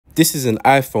This is an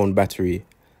iPhone battery.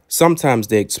 Sometimes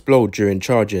they explode during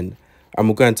charging, and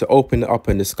we're going to open it up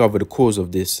and discover the cause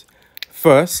of this.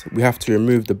 First, we have to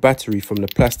remove the battery from the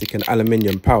plastic and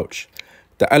aluminium pouch.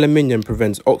 The aluminium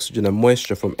prevents oxygen and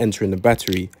moisture from entering the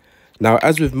battery. Now,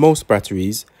 as with most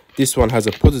batteries, this one has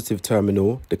a positive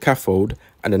terminal, the cathode,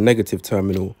 and a negative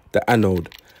terminal, the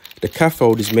anode. The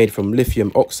cathode is made from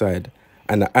lithium oxide,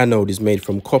 and the anode is made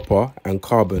from copper and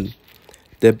carbon.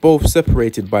 They're both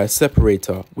separated by a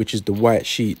separator, which is the white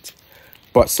sheet.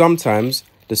 But sometimes,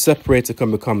 the separator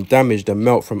can become damaged and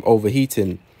melt from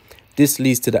overheating. This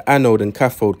leads to the anode and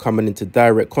cathode coming into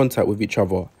direct contact with each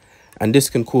other, and this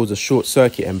can cause a short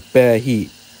circuit and bare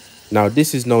heat. Now,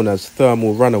 this is known as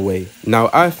thermal runaway. Now,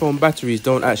 iPhone batteries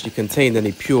don't actually contain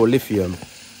any pure lithium,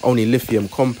 only lithium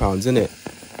compounds in it.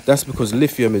 That's because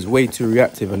lithium is way too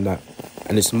reactive in that,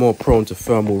 and it's more prone to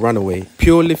thermal runaway.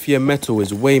 Pure lithium metal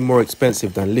is way more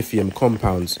expensive than lithium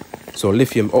compounds, so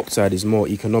lithium oxide is more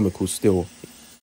economical still.